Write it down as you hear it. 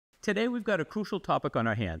Today we've got a crucial topic on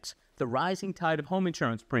our hands, the rising tide of home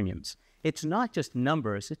insurance premiums. It's not just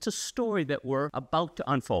numbers, it's a story that we're about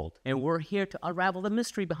to unfold, and we're here to unravel the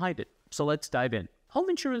mystery behind it. So let's dive in.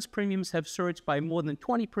 Home insurance premiums have surged by more than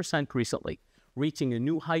 20% recently, reaching a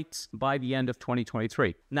new heights by the end of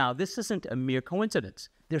 2023. Now, this isn't a mere coincidence.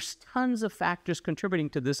 There's tons of factors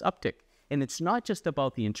contributing to this uptick, and it's not just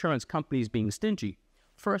about the insurance companies being stingy.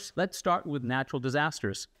 First, let's start with natural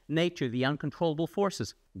disasters. Nature, the uncontrollable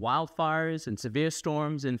forces, wildfires and severe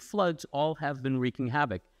storms and floods all have been wreaking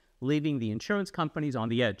havoc, leaving the insurance companies on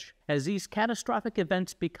the edge. As these catastrophic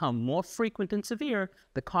events become more frequent and severe,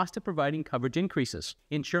 the cost of providing coverage increases.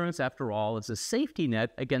 Insurance, after all, is a safety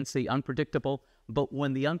net against the unpredictable, but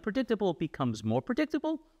when the unpredictable becomes more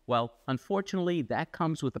predictable, well, unfortunately, that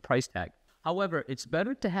comes with a price tag. However, it's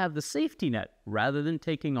better to have the safety net rather than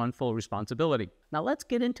taking on full responsibility. Now let's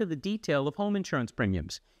get into the detail of home insurance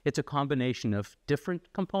premiums. It's a combination of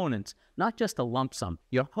different components, not just a lump sum.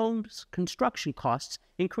 Your home's construction costs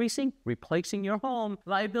increasing, replacing your home,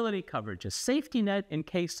 liability coverage, a safety net in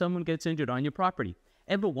case someone gets injured on your property.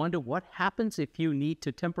 Ever wonder what happens if you need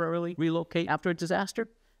to temporarily relocate after a disaster?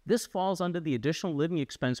 This falls under the additional living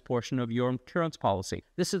expense portion of your insurance policy.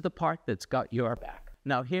 This is the part that's got your back.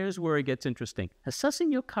 Now, here's where it gets interesting.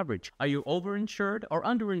 Assessing your coverage. Are you overinsured or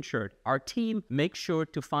underinsured? Our team makes sure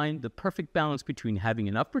to find the perfect balance between having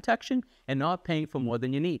enough protection and not paying for more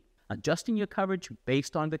than you need. Adjusting your coverage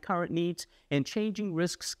based on the current needs and changing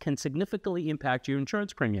risks can significantly impact your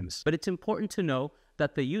insurance premiums. But it's important to know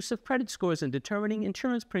that the use of credit scores in determining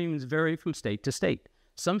insurance premiums vary from state to state.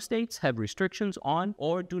 Some states have restrictions on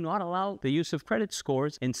or do not allow the use of credit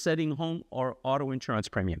scores in setting home or auto insurance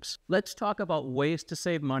premiums. Let's talk about ways to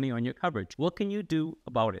save money on your coverage. What can you do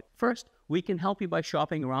about it? First, we can help you by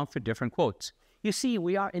shopping around for different quotes. You see,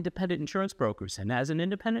 we are independent insurance brokers, and as an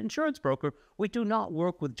independent insurance broker, we do not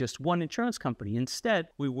work with just one insurance company. Instead,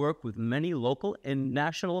 we work with many local and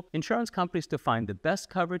national insurance companies to find the best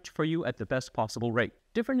coverage for you at the best possible rate.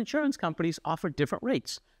 Different insurance companies offer different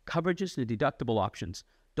rates, coverages, and deductible options.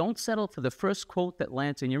 Don't settle for the first quote that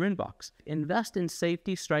lands in your inbox. Invest in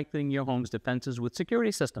safety, strengthening your home's defenses with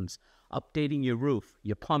security systems, updating your roof,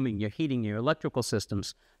 your plumbing, your heating, your electrical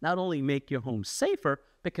systems. Not only make your home safer,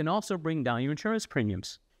 but can also bring down your insurance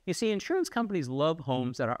premiums. You see, insurance companies love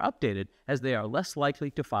homes that are updated as they are less likely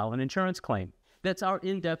to file an insurance claim. That's our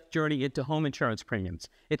in-depth journey into home insurance premiums.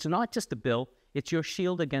 It's not just a bill, it's your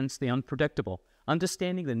shield against the unpredictable.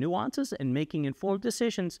 Understanding the nuances and making informed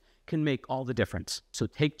decisions can make all the difference. So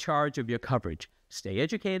take charge of your coverage. Stay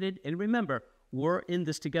educated, and remember, we're in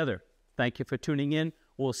this together. Thank you for tuning in.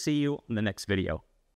 We'll see you in the next video.